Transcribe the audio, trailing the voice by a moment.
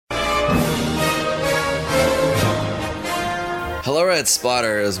Hello, Red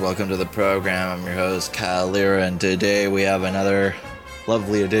Spotters. Welcome to the program. I'm your host, Kyle Lira, and today we have another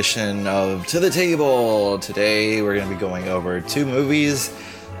lovely edition of To the Table. Today we're going to be going over two movies.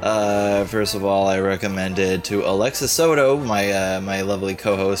 First of all, I recommended to Alexis Soto, my lovely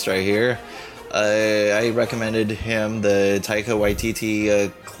co-host right here. I recommended him the Taika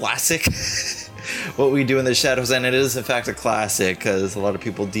Waititi classic, What We Do in the Shadows, and it is in fact a classic because a lot of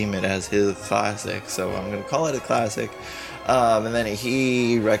people deem it as his classic, so I'm going to call it a classic. And then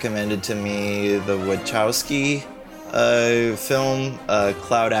he recommended to me the Wachowski film,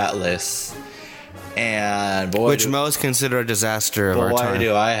 Cloud Atlas. And boy, which most consider a disaster of our time. Boy,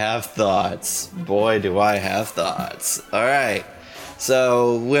 do I have thoughts. Boy, do I have thoughts. All right.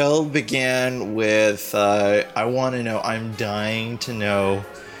 So we'll begin with, I want to know, I'm dying to know,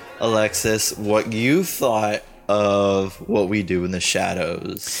 Alexis, what you thought of What We Do in the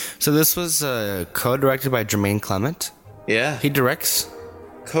Shadows. So this was co-directed by Jermaine Clement. Yeah. He directs.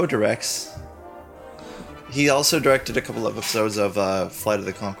 Co-directs. He also directed a couple of episodes of Flight of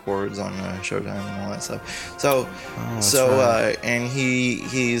the Conchords on Showtime and all that stuff. So, right. And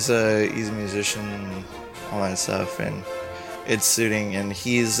he's a musician, and all that stuff, and it's suiting. And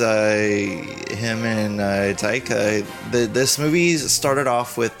he's him and Taika. This movie started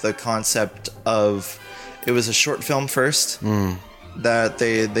off with the concept of it was a short film first that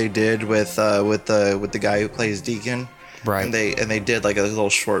they did with the guy who plays Deacon. Right. And they did like a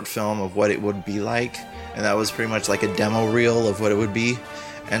little short film of what it would be like. And that was pretty much like a demo reel of what it would be.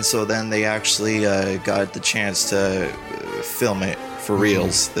 And so then they actually got the chance to film it for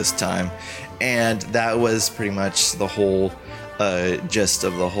reals this time. And that was pretty much the whole gist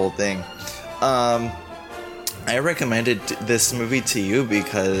of the whole thing. I recommended this movie to you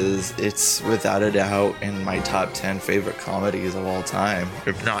because it's without a doubt in my top 10 favorite comedies of all time,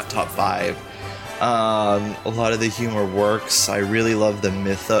 if not top 5. A lot of the humor works. I really love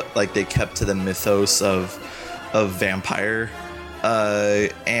the like they kept to the mythos of vampire,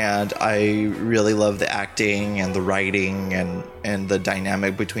 and I really love the acting and the writing and the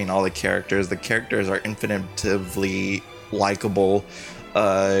dynamic between all the characters. The characters are infinitely likable.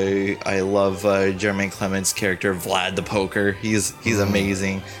 I love Jermaine Clement's character, Vlad the Poker. He's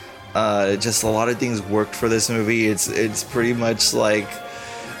amazing. Just a lot of things worked for this movie. It's pretty much like.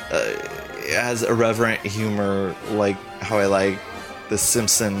 It has irreverent humor, like how I like The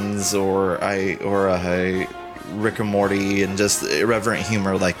Simpsons or Rick and Morty, and just irreverent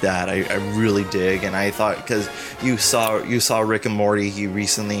humor like that. I really dig, and I thought because you saw Rick and Morty, he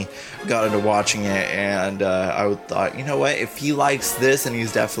recently got into watching it, and I thought, you know what, if he likes this, and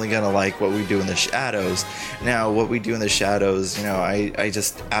he's definitely gonna like What We Do in the Shadows. Now, What We Do in the Shadows, you know, I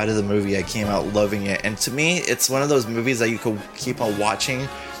just out of the movie, I came out loving it, and to me, it's one of those movies that you could keep on watching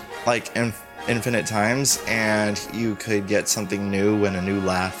like infinite times, and you could get something new and a new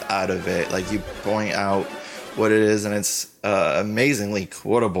laugh out of it. Like you point out what it is, and it's amazingly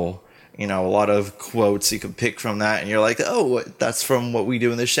quotable. You know, a lot of quotes you could pick from that, and you're like, oh, that's from What We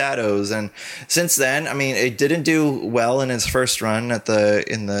Do in the Shadows. And since then, I mean, it didn't do well in its first run at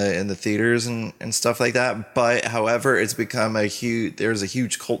in the theaters and stuff like that. But however, it's become there's a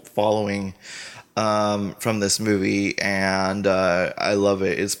huge cult following from this movie, and I love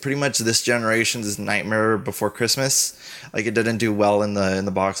it. It's pretty much this generation's Nightmare Before Christmas. Like, it didn't do well in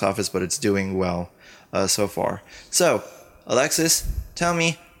the box office, but it's doing well so far. So, Alexis, tell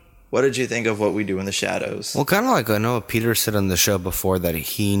me, what did you think of What We Do in the Shadows? Well, kind of like I know Peter said on the show before that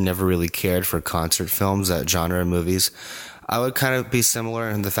he never really cared for concert films, that genre of movies. I would kind of be similar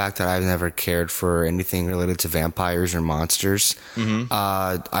in the fact that I've never cared for anything related to vampires or monsters. Mm-hmm.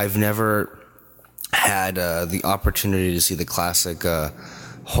 I've never had the opportunity to see the classic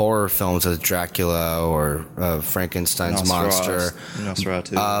horror films as Dracula or Frankenstein's monster.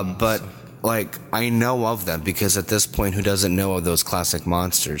 Nosferatu. But like, I know of them because at this point, who doesn't know of those classic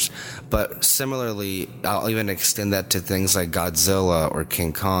monsters? But similarly, I'll even extend that to things like Godzilla or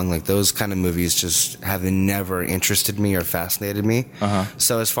King Kong. Like, those kind of movies just have never interested me or fascinated me. Uh-huh.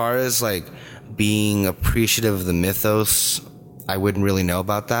 So as far as like being appreciative of the mythos, I wouldn't really know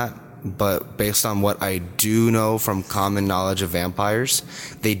about that. But based on what I do know from common knowledge of vampires,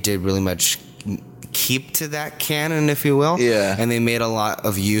 they did really much keep to that canon, if you will. Yeah. And they made a lot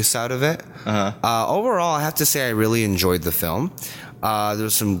of use out of it. Uh-huh. Overall, I have to say I really enjoyed the film.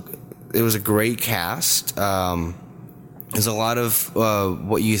 It was a great cast. There's a lot of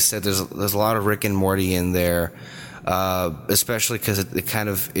what you said. There's a lot of Rick and Morty in there. Especially because it kind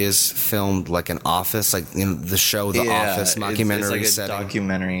of is filmed like an Office, like, you know, the show The Office mockumentary it's like a setting.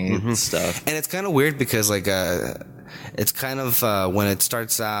 documentary stuff. And it's kind of weird because like it's kind of when it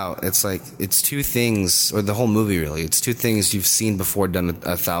starts out, it's like it's two things, or the whole movie really. It's two things you've seen before done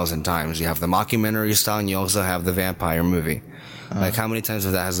 1,000 times. You have the mockumentary style, and you also have the vampire movie. Like how many times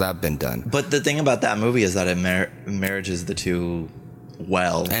has that been done? But the thing about that movie is that it marriages the two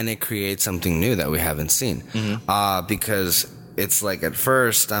well, and it creates something new that we haven't seen. Because it's like at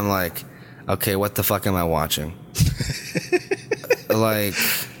first I'm like, okay, what the fuck am I watching? Like,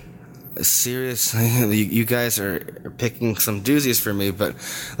 seriously, you guys are picking some doozies for me, but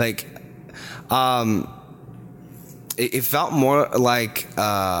like, it felt more like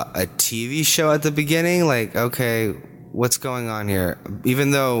a TV show at the beginning. Like, okay, what's going on here?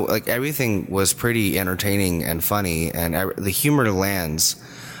 Even though like everything was pretty entertaining and funny, and the humor lands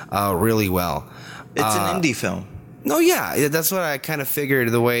really well. It's an indie film. No, yeah, that's what I kind of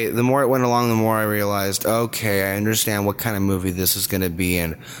figured. The more it went along, the more I realized, okay, I understand what kind of movie this is going to be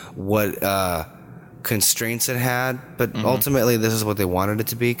and what constraints it had. But ultimately, this is what they wanted it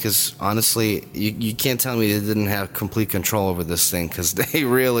to be. Because honestly, you can't tell me they didn't have complete control over this thing, because they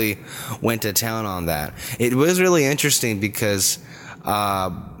really went to town on that. It was really interesting because,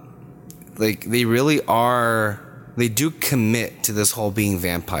 like, they do commit to this whole being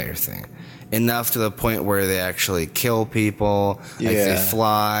vampire thing. Enough to the point where they actually kill people. Like they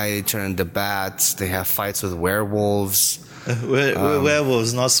fly, they turn into bats, they have fights with werewolves.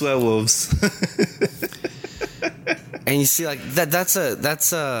 Werewolves, not swearwolves. And you see, like that's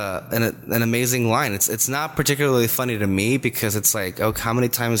an amazing line. It's not particularly funny to me, because it's like, oh, how many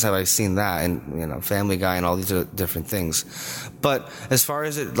times have I seen that? And Family Guy and all these different things. But as far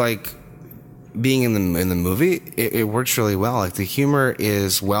as it like being in the movie, it works really well. Like the humor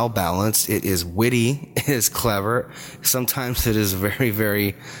is well balanced. It is witty. It is clever. Sometimes it is very,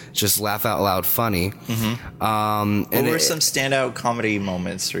 very just laugh out loud funny. What were some standout comedy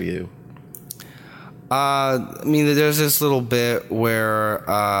moments for you? I mean, there's this little bit where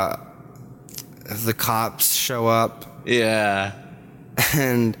the cops show up. Yeah.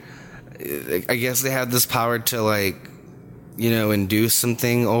 And I guess they have this power to like, induce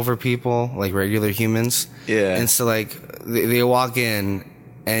something over people, like regular humans. Yeah. And so, like, they walk in,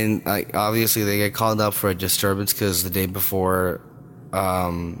 and, like, obviously they get called up for a disturbance because the day before,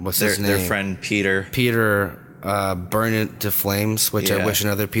 what's his name? Their friend Peter. Peter burned it to flames, which I wish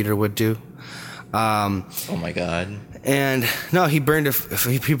another Peter would do. Oh, my God. And, no, he burned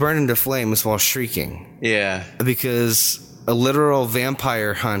into flames while shrieking. Yeah. Because a literal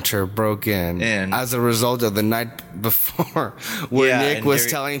vampire hunter broke in as a result of the night before, where Nick was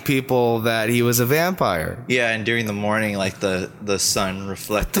telling people that he was a vampire. Yeah, and during the morning, like the sun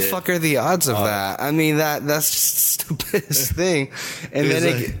reflected. What the fuck are the odds of that? I mean, that's just the stupidest thing.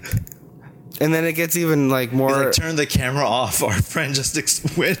 And then it gets even like more. Like, turn the camera off. Our friend just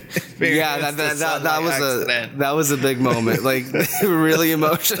went. Yeah, that was a big moment. Like, they were really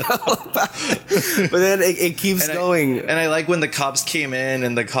emotional about it. But then it keeps going. And I like when the cops came in,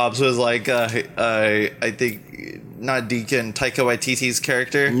 and the cops was like, I think not Deacon, Taika Waititi's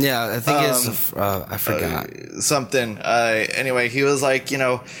character. Yeah, I think it's I forgot something. Anyway, he was like, we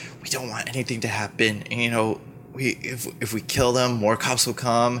don't want anything to happen, and if we kill them, more cops will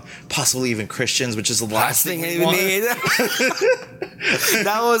come, possibly even Christians, which is the last thing we need.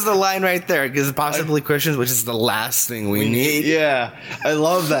 That was the line right there, because possibly Christians, which is the last thing we need. Yeah, I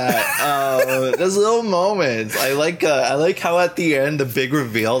love that. Those little moments. I like how at the end the big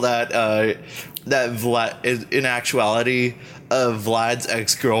reveal that Vlad, in actuality, Vlad's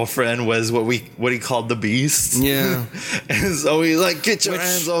ex-girlfriend was what he called the Beast. Yeah. And so he's like, get your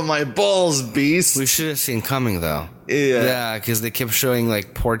hands on my balls, Beast. We should have seen coming, though. Yeah. Yeah, because they kept showing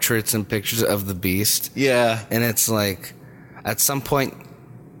like portraits and pictures of the Beast. Yeah. And it's like, at some point,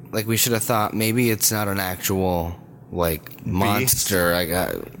 like, we should have thought maybe it's not an actual like monster.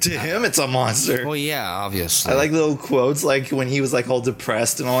 To him, it's a monster. Well, yeah, obviously. I like little quotes, like when he was like all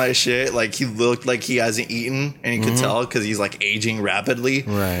depressed and all that shit. Like he looked like he hasn't eaten, and you could tell because he's like aging rapidly.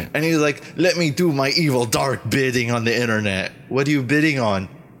 Right. And he's like, "Let me do my evil, dark bidding on the internet." What are you bidding on?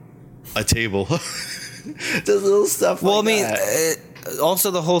 A table. Just little stuff. Well, like I mean, also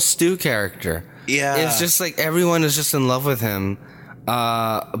the whole Stu character. Yeah. It's just like everyone is just in love with him,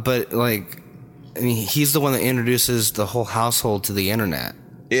 but like. I mean, he's the one that introduces the whole household to the internet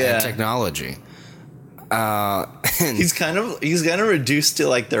and technology. And he's kind of reduced to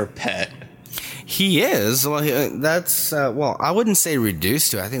like their pet. He is. Well, that's I wouldn't say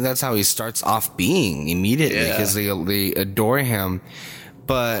reduced to. I think that's how he starts off being immediately, because they adore him.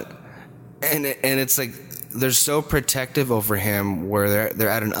 But and it's like they're so protective over him, where they're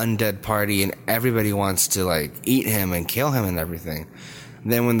at an undead party and everybody wants to like eat him and kill him and everything.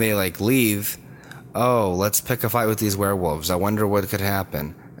 Then when they like leave. oh, let's pick a fight with these werewolves. I wonder what could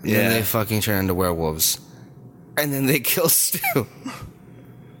happen. And then they fucking turn into werewolves. And then they kill Stu.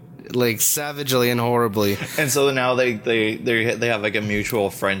 Like, savagely and horribly. And so now they have like a mutual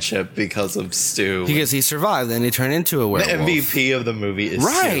friendship because of Stu. Because he survived, then he turned into a werewolf. The MVP of the movie is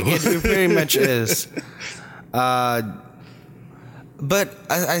right, Stu. it very much is. But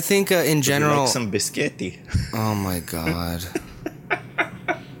I think in general... Would you like some biscotti? Oh my god.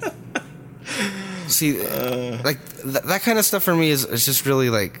 See, like, that kind of stuff for me is just really,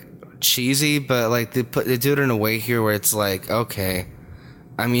 like, cheesy, but, like, they do it in a way here where it's like, okay...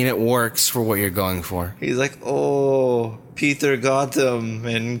 I mean, it works for what you're going for. He's like, oh, Peter got him,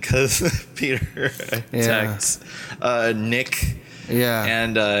 and because Peter attacks Nick. Yeah.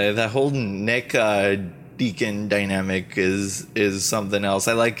 And that whole Nick Deacon dynamic is something else.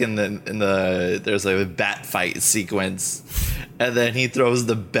 I like in the there's like a bat fight sequence, and then he throws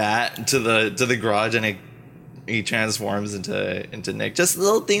the bat to the garage, and he transforms into Nick. Just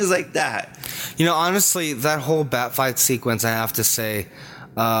little things like that. You know, honestly, that whole bat fight sequence, I have to say,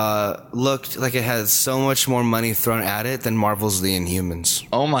 looked like it had so much more money thrown at it than Marvel's The Inhumans.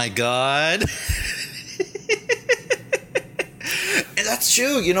 Oh my god. And that's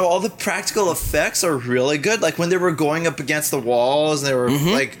true. You know, all the practical effects are really good. Like when they were going up against the walls and they were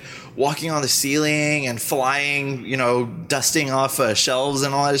like walking on the ceiling and flying, you know, dusting off shelves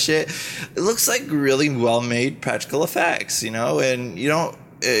and all that shit. It looks like really well-made practical effects, you know, and you don't...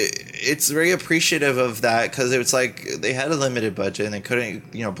 It's very appreciative of that because it's like they had a limited budget and they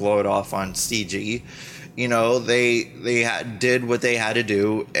couldn't, you know, blow it off on CG. You know, they did what they had to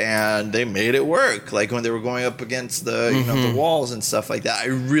do and they made it work. Like when they were going up against the you know the walls and stuff like that. I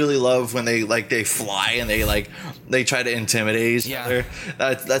really love when they fly and they try to intimidate each other.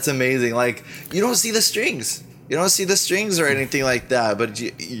 That's amazing. Like you don't see the strings. You don't see the strings or anything like that, but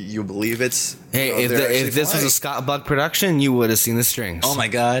you believe it's... Hey, if this was a Scott Buck production, you would have seen the strings. Oh my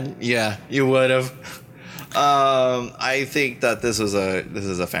god, yeah, you would have. I think that this is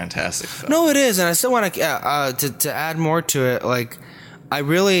a fantastic film. No, it is, and I still want to add more to it. Like, I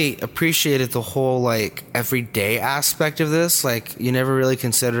really appreciated the whole like everyday aspect of this. Like, you never really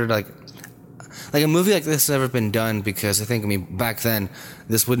considered like a movie like this has never been done because I think back then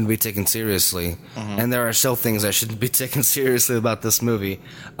this wouldn't be taken seriously, and there are still things that shouldn't be taken seriously about this movie,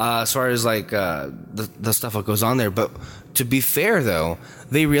 as far as like the stuff that goes on there. But to be fair, though,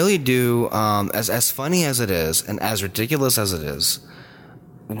 they really do, as funny as it is and as ridiculous as it is,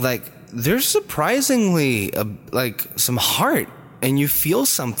 like there's surprisingly like some heart. And you feel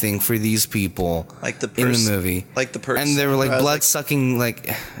something for these people, like in the movie, like the person, and they were like blood sucking, like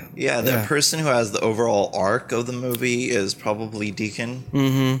the person who has the overall arc of the movie is probably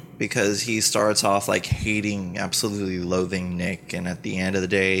Deacon, because he starts off like hating, absolutely loathing Nick, and at the end of the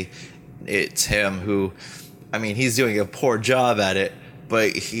day, it's him who, I mean, he's doing a poor job at it.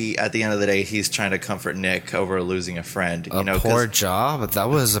 But at the end of the day, he's trying to comfort Nick over losing a friend. You know, poor job? That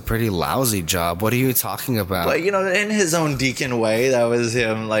was a pretty lousy job. What are you talking about? But, you know, in his own Deacon way, that was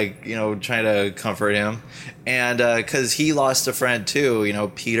him, like, you know, trying to comfort him. And because he lost a friend, too. You know,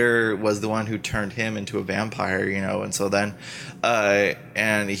 Peter was the one who turned him into a vampire, you know. And so then,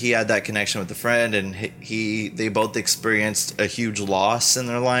 and he had that connection with the friend. And they both experienced a huge loss in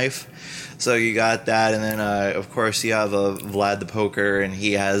their life. So you got that, and then of course you have Vlad the Poker, and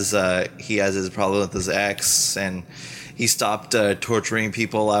he has his problem with his ex, and he stopped torturing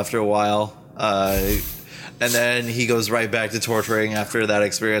people after a while, and then he goes right back to torturing after that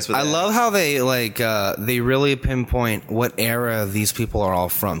experience with. I love how they they really pinpoint what era these people are all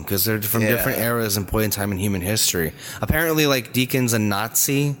from, because they're from different eras and point in time in human history. Apparently, like Deacon's a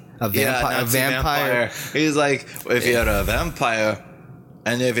Nazi, a vampire. He's like, if you're a vampire.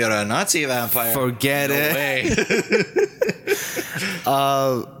 And if you're a Nazi vampire, forget it.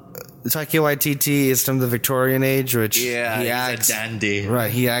 Taika Waititi is from the Victorian age, which he acts a dandy.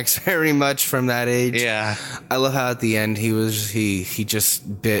 Right, he acts very much from that age. Yeah, I love how at the end he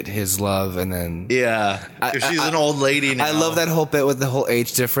just bit his love, and then she's an old lady now. I love that whole bit with the whole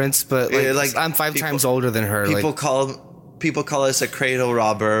age difference, but like I'm 5 times older than her. People call us a cradle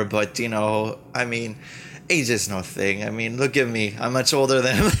robber, but you know, I mean. Age is no thing. I mean, look at me. I'm much older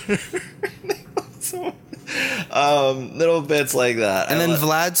than him. So, little bits like that. And then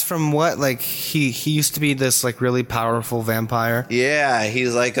Vlad's from what? Like he used to be this like really powerful vampire. Yeah,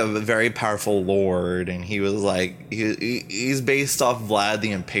 he's like a very powerful lord, and he was like he's based off Vlad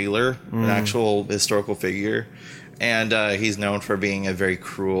the Impaler, an actual historical figure. and he's known for being a very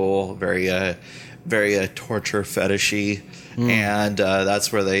cruel, very torture fetishy, and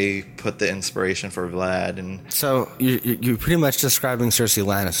that's where they put the inspiration for Vlad. And So you're pretty much describing Cersei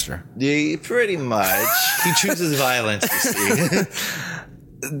Lannister. yeah, pretty much, he chooses violence. You see.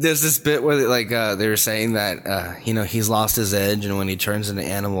 There's this bit where they were saying that he's lost his edge, and when he turns into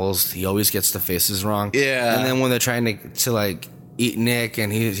animals, he always gets the faces wrong. Yeah. And then when they're trying to like eat Nick,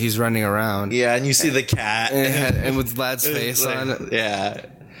 and he's running around. Yeah, and you see the cat, and with Vlad's face like, on it. Yeah.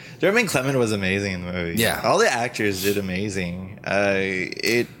 Jeremy Clement was amazing in the movie. Yeah. All the actors did amazing.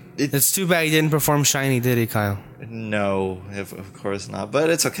 It's too bad he didn't perform Shiny, did he, Kyle? No, of course not. But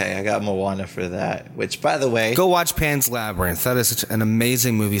it's okay. I got Moana for that. Which, by the way, Go watch Pan's Labyrinth. That is such an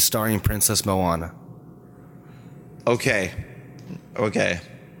amazing movie starring Princess Moana. okay.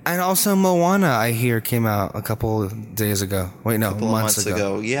 And also Moana, I hear, came out a couple of days ago. Wait, no, months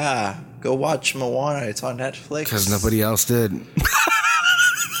ago. Yeah, go watch Moana. It's on Netflix. Because nobody else did.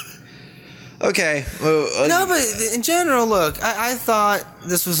 Okay. No, but in general, look, I thought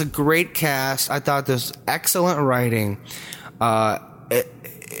this was a great cast. I thought this was excellent writing.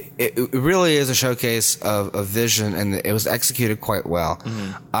 It really is a showcase of vision, and it was executed quite well.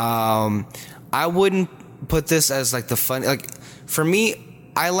 Mm-hmm. I wouldn't put this as like the fun. Like for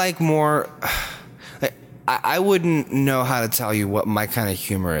me, I like more. I wouldn't know how to tell you what my kind of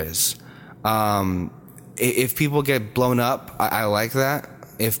humor is. If people get blown up, I like that.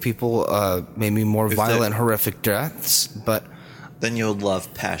 If people maybe more violent, horrific deaths, but then you'll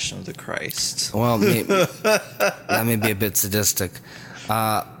love Passion of the Christ. Well, maybe, that may be a bit sadistic.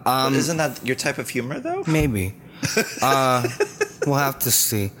 But isn't that your type of humor, though? Maybe. We'll have to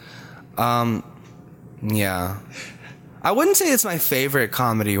see. Yeah. I wouldn't say it's my favorite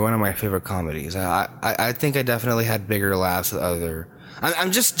comedy, one of my favorite comedies. I think I definitely had bigger laughs with other.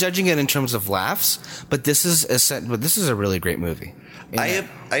 I'm just judging it in terms of laughs, but this is a really great movie. I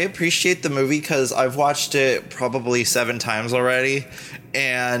appreciate the movie because I've watched it probably 7 times already,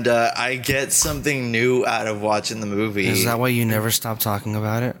 and I get something new out of watching the movie. Is that why you never stop talking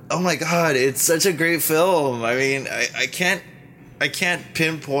about it? Oh my god, it's such a great film. I mean, I can't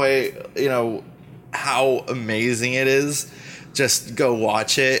pinpoint, how amazing it is. Just go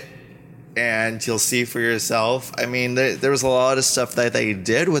watch it and you'll see for yourself. I mean, there was a lot of stuff that they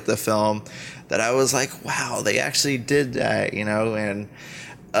did with the film that I was like, wow, they actually did that, and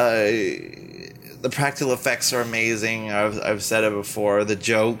the practical effects are amazing. I've said it before. The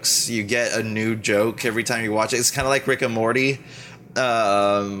jokes, you get a new joke every time you watch it. It's kind of like Rick and Morty.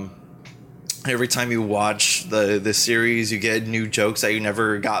 Every time you watch the series, you get new jokes that you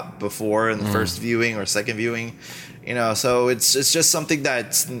never got before in the first viewing or second viewing. So it's just something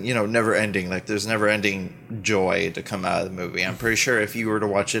that's, never ending. Like there's never ending joy to come out of the movie. I'm pretty sure if you were to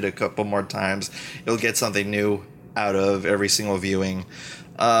watch it a couple more times, you'll get something new out of every single viewing.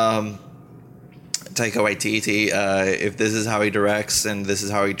 Taika Waititi, if this is how he directs and this is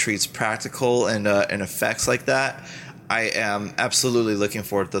how he treats practical and effects like that, I am absolutely looking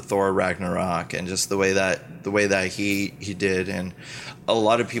forward to Thor Ragnarok and just the way that he did. And a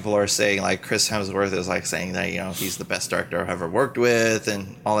lot of people are saying, like, Chris Hemsworth is like saying that he's the best director I've ever worked with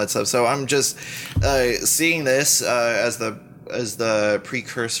and all that stuff. So I'm just seeing this as the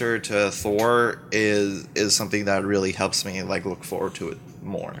precursor to Thor is something that really helps me look forward to it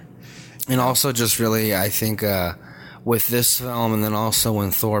more. And also just really, I think with this film, and then also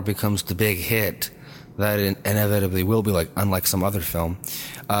when Thor becomes the big hit that it inevitably will be, unlike some other film,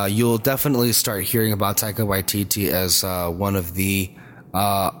 you'll definitely start hearing about Taika Waititi as one of the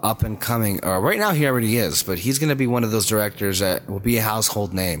up and coming. Right now he already is, but he's going to be one of those directors that will be a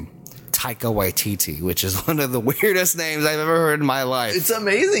household name. Taika Waititi, which is one of the weirdest names I've ever heard in my life. It's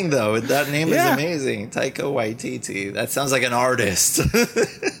amazing, though. That name is amazing. Taika Waititi. That sounds like an artist.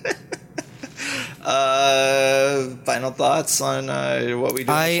 Final thoughts on what we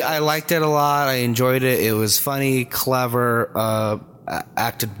do? I liked it a lot. I enjoyed it. It was funny, clever,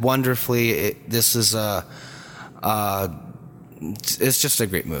 acted wonderfully. This is it's just a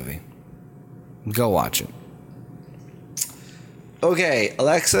great movie. Go watch it. Okay,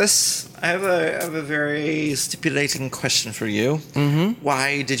 Alexis, I have a very stipulating question for you. Mm-hmm.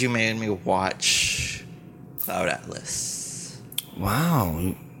 Why did you make me watch Cloud Atlas?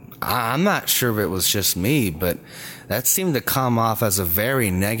 Wow. I'm not sure if it was just me, but that seemed to come off as a very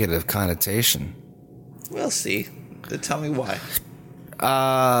negative connotation. We'll see. Tell me why.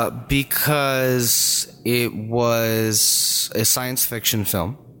 Because it was a science fiction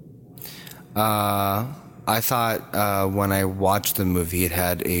film. I thought when I watched the movie, it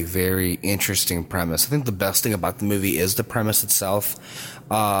had a very interesting premise. I think the best thing about the movie is the premise itself,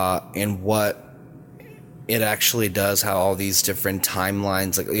 and what it actually does how all these different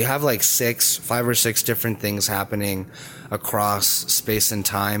timelines, like you have like 5 or 6 different things happening across space and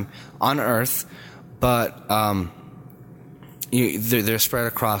time on Earth, but they're spread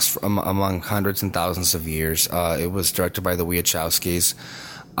across among hundreds and thousands of years. It was directed by the Wachowskis,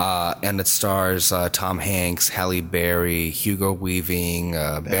 and it stars Tom Hanks, Halle Berry, Hugo Weaving,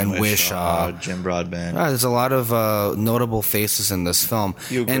 Ben Whishaw, Jim Broadbent. There's a lot of notable faces in this film.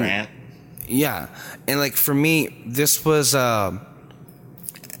 Hugh Grant. Yeah, and like for me, this was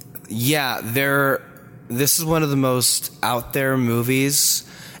this is one of the most out there movies,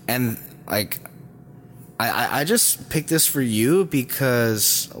 and like I just picked this for you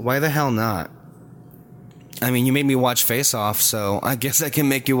because why the hell not? I mean, you made me watch Face Off, so I guess I can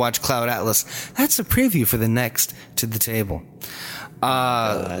make you watch Cloud Atlas. That's a preview for the next To the Table.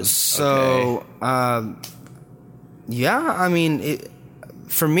 Yeah, I mean,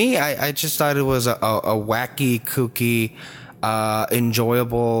 for me, I just thought it was a wacky, kooky,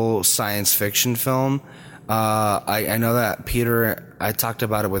 enjoyable science fiction film. I know that Peter, I talked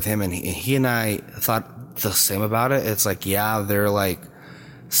about it with him, and he and I thought the same about it. It's like, yeah, there are like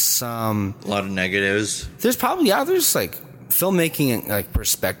a lot of negatives. There's like filmmaking, like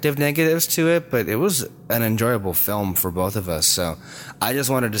perspective negatives to it, but it was an enjoyable film for both of us. So I just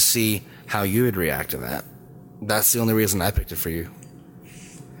wanted to see how you would react to that. That's the only reason I picked it for you.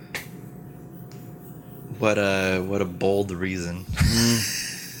 What a bold reason.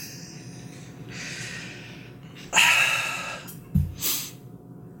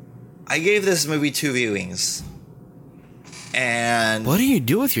 I gave this movie 2 viewings. And what do you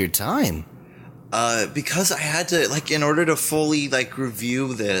do with your time? Because I had to, like, in order to fully like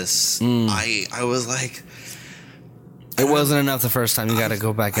review this, I was like, it wasn't enough the first time. You got to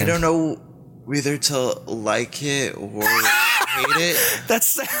go back in. I don't know whether to like it or hate it.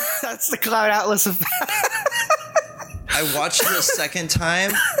 That's the Cloud Atlas effect. I watched it a second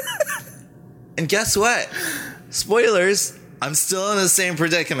time, and guess what? Spoilers. I'm still in the same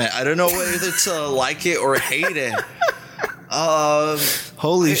predicament. I don't know whether to like it or hate it.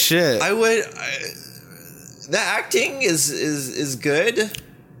 Holy shit! The acting is good.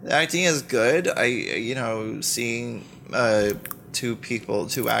 The acting is good. Seeing 2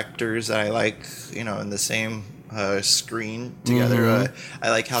 actors that I like, in the same screen together. Mm-hmm.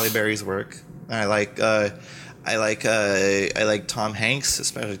 I like Halle Berry's work, and I like Tom Hanks,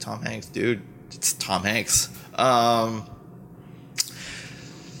 especially Tom Hanks, dude. It's Tom Hanks.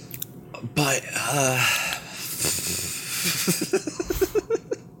 But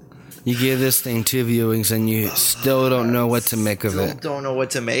you give this thing 2 viewings and you still don't know what to make of it. Don't know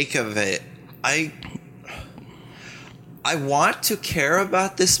what to make of it. I want to care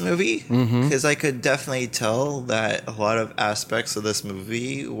about this movie because I could definitely tell that a lot of aspects of this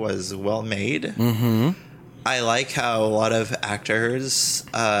movie was well made. Mm-hmm. I like how a lot of actors,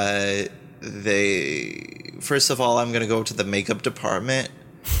 first of all, I'm going to go to the makeup department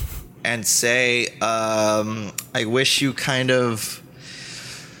and say, I wish you kind of,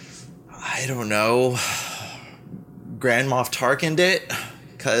 I don't know, Grand Moff Tarkined it,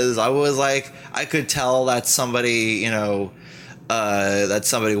 because I was like, I could tell that's somebody, that's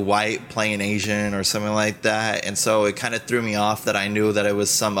somebody white playing Asian or something like that, and so it kind of threw me off that I knew that it was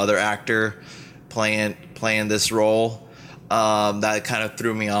some other actor playing this role. That kind of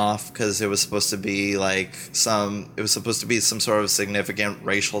threw me off because it was supposed to be some sort of significant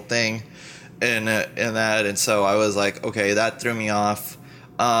racial thing in that, and so I was like, okay, that threw me off.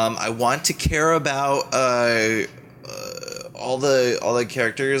 I want to care about all the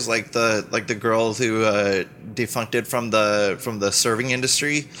characters, like the girl who defuncted from the serving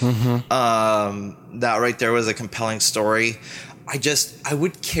industry. Mm-hmm. That right there was a compelling story. I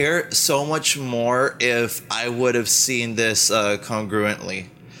would care so much more if I would have seen this congruently.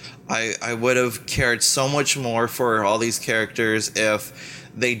 I would have cared so much more for all these characters if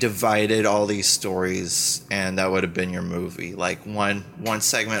they divided all these stories, and that would have been your movie. Like one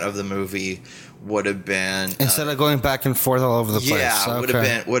segment of the movie would have been instead of going back and forth all over the place. Yeah,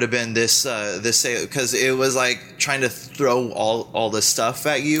 okay. would have been this because it was like trying to throw all this stuff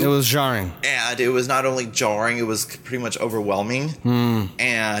at you. It was jarring, and it was not only jarring; it was pretty much overwhelming.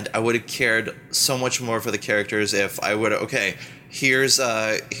 And I would have cared so much more for the characters if I would have. Okay, here's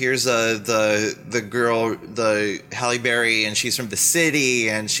the girl, the Halle Berry, and she's from the city,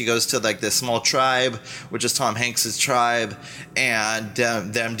 and she goes to like this small tribe, which is Tom Hanks's tribe, and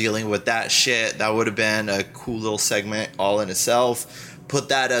them dealing with that shit. That would have been a cool little segment all in itself. Put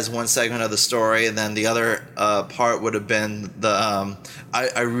that as one segment of the story, and then the other part would have been the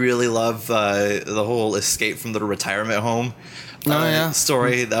I really love the whole escape from the retirement home.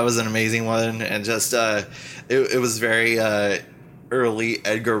 story. That was an amazing one, and just it was very early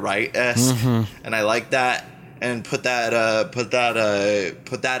Edgar Wright-esque, and I like that. And put that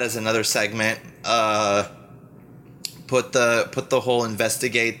as another segment. Put the whole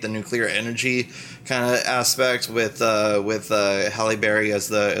investigate the nuclear energy kind of aspect with Halle Berry as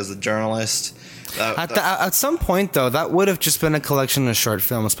the journalist. At some point, though, that would have just been a collection of short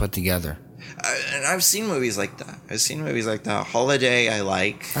films put together. And I've seen movies like that. Holiday, I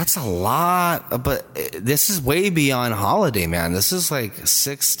like. That's a lot, but this is way beyond Holiday, man. This is like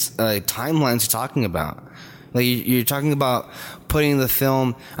 6 timelines you're talking about. Like you're talking about putting the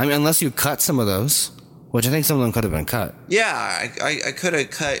film. I mean, unless you cut some of those, which I think some of them could have been cut. Yeah, I could have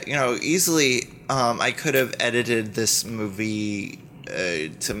cut. Easily. I could have edited this movie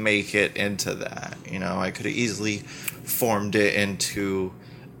to make it into that. I could have easily formed it into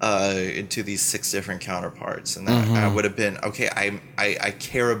these 6 different counterparts, and that I would have been okay. I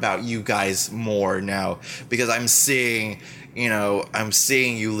care about you guys more now because I'm seeing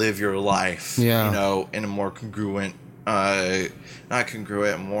you live your life, in a more congruent, not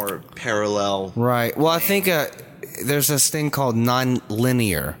congruent, more parallel. Right. Well, I think there's this thing called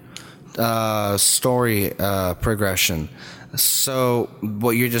non-linear story progression. So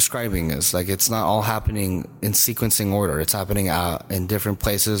what you're describing is like it's not all happening in sequencing order. It's happening out in different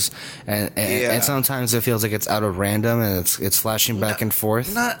places, and sometimes it feels like it's out of random and it's flashing back and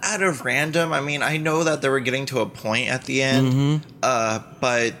forth. Not out of random. I mean, I know that they were getting to a point at the end,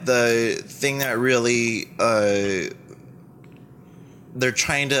 but the thing that really the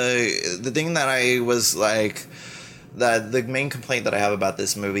thing that I was like. That the main complaint that I have about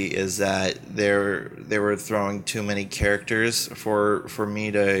this movie is that they were throwing too many characters for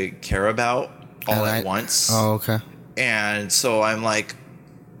me to care about all at once. Oh, okay. And so I'm like,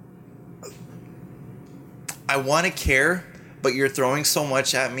 I want to care, but you're throwing so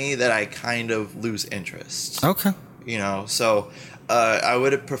much at me that I kind of lose interest. Okay. So I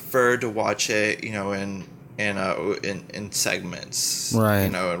would have preferred to watch it, in segments,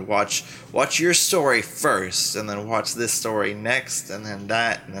 right? And watch your story first, and then watch this story next, and then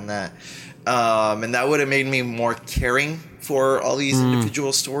that, and then that, and that would have made me more caring for all these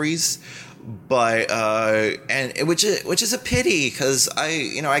individual stories. But which is a pity because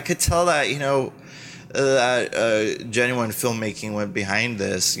I could tell that that genuine filmmaking went behind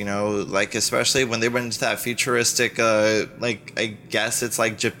this, like especially when they went into that futuristic, like I guess it's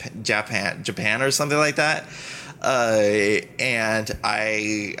like Japan or something like that, and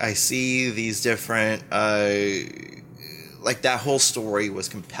I see these different, like that whole story was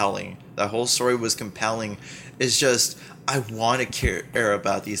compelling. It's just I want to care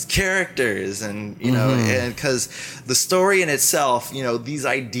about these characters, and and because the story in itself, these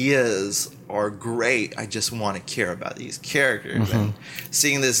ideas are great. I just want to care about these characters, and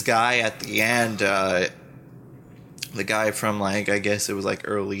seeing this guy at the end, the guy from like I guess it was like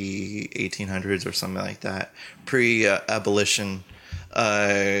early 1800s or something like that, pre-abolition,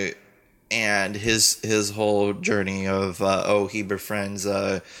 and his whole journey of he befriends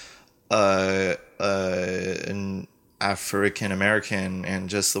an African American, and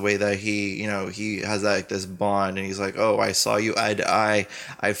just the way that he has like this bond, and he's like, oh, I saw you eye to eye,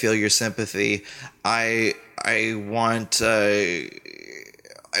 I feel your sympathy, I want to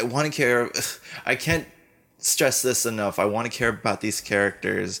care. I can't stress this enough. I want to care about these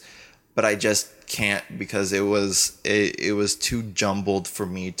characters, but I just can't because it was too jumbled for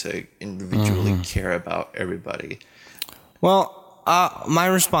me to individually care about everybody. Well, my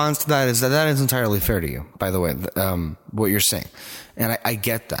response to that is that is entirely fair to you, by the way, what you're saying. And I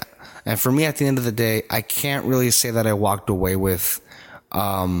get that. And for me, at the end of the day, I can't really say that I walked away with,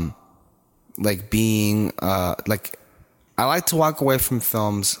 being, I like to walk away from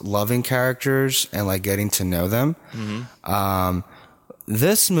films loving characters and like getting to know them.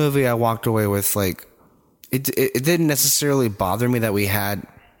 This movie, I walked away with it didn't necessarily bother me that we had,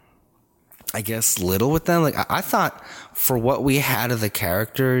 I guess, little with them. Like I thought for what we had of the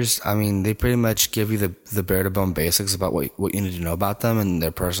characters, I mean, they pretty much give you the bare to bone basics about what you need to know about them and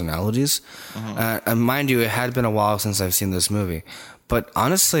their personalities. And mind you, it had been a while since I've seen this movie, but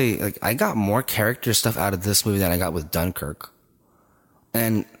honestly, I got more character stuff out of this movie than I got with Dunkirk.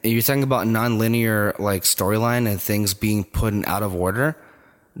 And you're talking about non-linear storyline and things being put in out of order.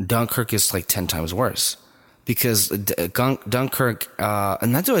 Dunkirk is 10 times worse. Because Dunkirk,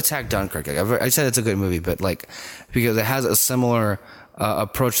 and not to attack Dunkirk, I said it's a good movie, but because it has a similar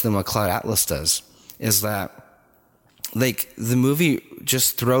approach than what Cloud Atlas does, is that the movie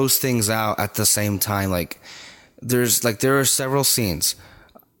just throws things out at the same time. There are several scenes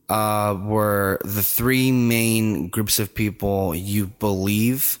were the three main groups of people you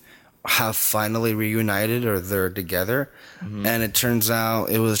believe have finally reunited or they're together. Mm-hmm. And it turns out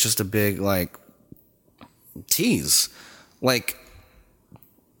it was just a big, like, tease. Like,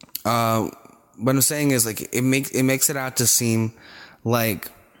 what I'm saying is, like, it makes it out to seem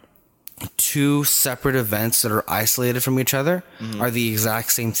like two separate events that are isolated from each other are the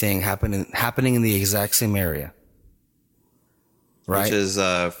exact same thing happening in the exact same area. Right? Which is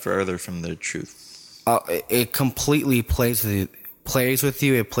further from the truth. It completely plays with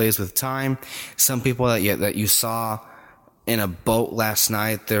you. It plays with time. Some people that you saw in a boat last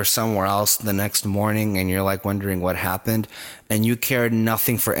night, they're somewhere else the next morning, and you're like wondering what happened, and you cared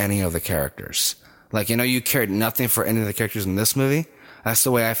nothing for any of the characters. Like, you cared nothing for any of the characters in this movie. That's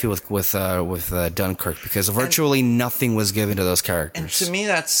the way I feel with Dunkirk, because virtually nothing was given to those characters. And to me,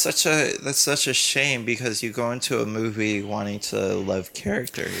 that's such a shame, because you go into a movie wanting to love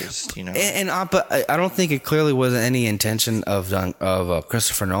characters, But I don't think it clearly was any intention of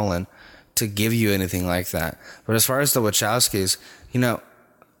Christopher Nolan to give you anything like that. But as far as the Wachowskis,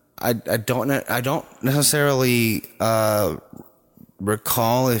 I don't necessarily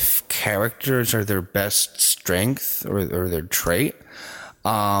recall if characters are their best strength or their trait.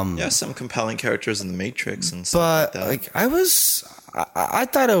 Some compelling characters in The Matrix and stuff like that. I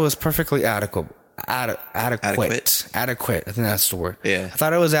thought it was perfectly adequate. Adequate. I think that's the word. Yeah. I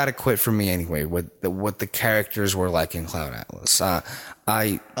thought it was adequate for me anyway, what the characters were like in Cloud Atlas.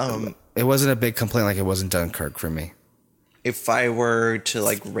 It wasn't a big complaint like it wasn't Dunkirk for me. If I were to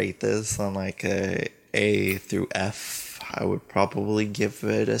like rate this on like A through F, I would probably give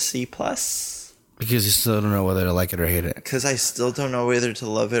it a C+. Because you still don't know whether to like it or hate it. Because I still don't know whether to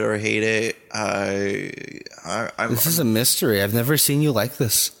love it or hate it. This is a mystery. I've never seen you like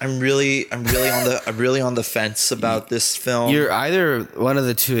this. I'm really on the fence about this film. You're either one of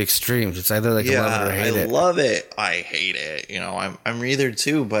the two extremes. It's either like love it or hate it. I love it. I hate it. I'm either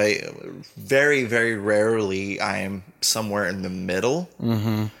two, but very, very rarely I am somewhere in the middle.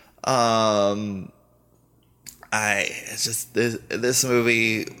 Mm-hmm. It's just this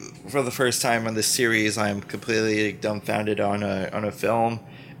movie, for the first time in this series, I'm completely dumbfounded on a film,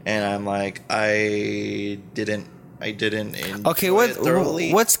 and I'm like, I didn't enjoy it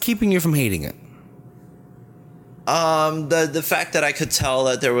thoroughly. What's keeping you from hating it? The fact that I could tell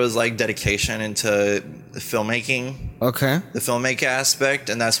that there was like dedication into the filmmaking. Okay. The filmmaking aspect,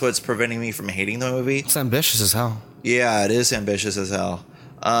 and that's what's preventing me from hating the movie. It's ambitious as hell. Yeah, it is ambitious as hell.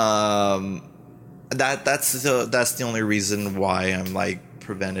 That's the only reason why I'm like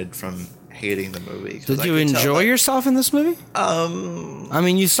prevented from hating the movie. Did you enjoy yourself in this movie? I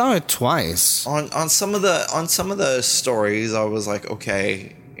mean, you saw it twice. On some of the stories, I was like,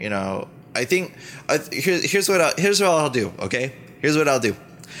 okay, I think here's what I'll do. Okay, here's what I'll do.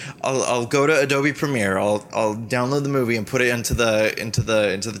 I'll go to Adobe Premiere. I'll download the movie and put it into the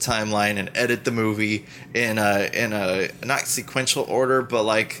timeline and edit the movie in a not sequential order, but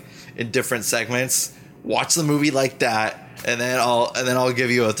like in different segments. Watch the movie like that, and then I'll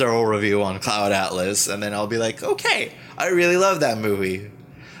give you a thorough review on Cloud Atlas, and then I'll be like, okay, I really love that movie.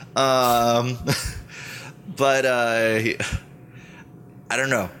 But I don't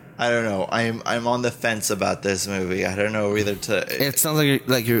know. I'm on the fence about this movie. I don't know whether to. It sounds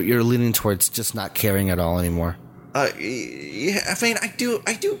like you're leaning towards just not caring at all anymore. Yeah, I mean, I do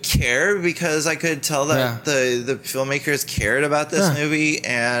care, because I could tell that the filmmakers cared about this movie,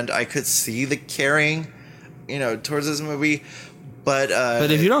 and I could see the caring, towards this movie. But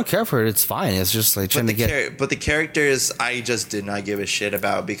if you don't care for it, it's fine. It's just like trying to get. But the characters, I just did not give a shit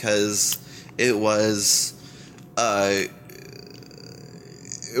about, because it was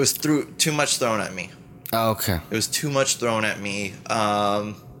too much thrown at me. Oh, okay. It was too much thrown at me.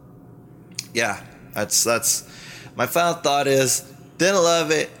 Yeah, that's. My final thought is, didn't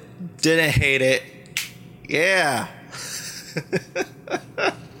love it, didn't hate it. Yeah.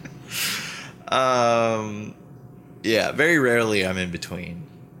 Yeah, very rarely I'm in between.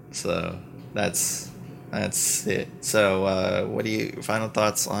 So that's it. So what are your final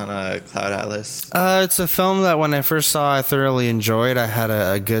thoughts on Cloud Atlas? It's a film that when I first saw, I thoroughly enjoyed. I had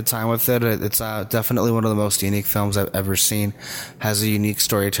a good time with it. It's definitely one of the most unique films I've ever seen. Has a unique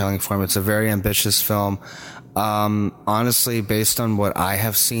storytelling form. It's a very ambitious film. Honestly, based on what I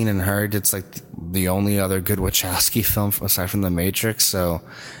have seen and heard, it's like the only other good Wachowski film aside from The Matrix. So,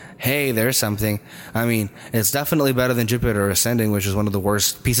 hey, there's something. I mean, it's definitely better than Jupiter Ascending, which is one of the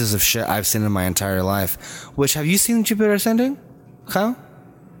worst pieces of shit I've seen in my entire life. Which, have you seen Jupiter Ascending, Kyle?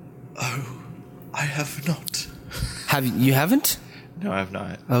 Oh, I have not. You haven't? No, I have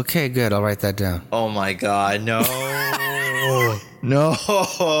not. Okay, good. I'll write that down. Oh my God, no. No.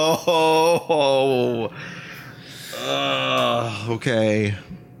 Okay.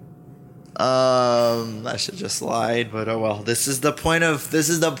 I should just slide, but oh well. This is the point of this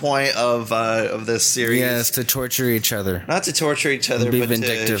series. Yes, to torture each other. Not to torture each other, Be but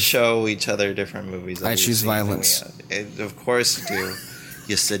vindictive. to show each other different movies. that I we've choose seen that we violence. have. Of course you do,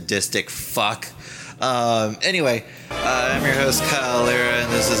 you sadistic fuck. Anyway, I'm your host Kyle Lira,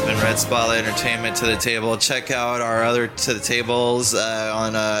 and this has been Red Spotlight Entertainment to the Table. Check out our other To the Tables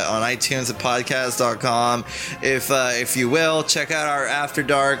on iTunes at podcast.com. If you will, check out our After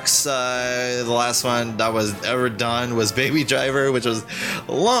Darks. The last one that was ever done was Baby Driver, which was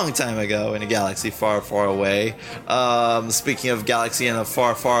a long time ago in a galaxy far, far away. Speaking of galaxy in a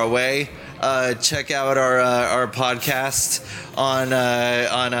far, far away, check out our podcast on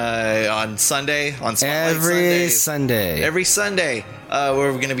Sunday, on Spotlight Sundays. Every Sunday, where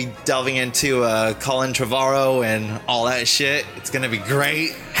we're going to be delving into Colin Trevorrow and all that shit. It's going to be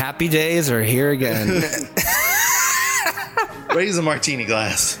great. Happy days are here again. Raise a martini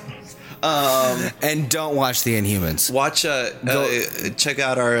glass. And don't watch The Inhumans. Check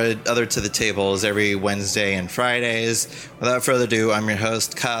out our other To the Tables every Wednesday and Fridays. Without further ado, I'm your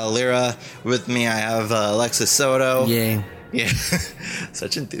host, Kyle Lira. With me, I have Alexis Soto. Yay. Yeah.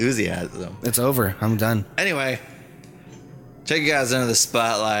 Such enthusiasm. It's over. I'm done. Anyway, check you guys into the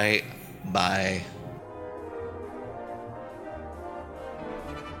spotlight. Bye.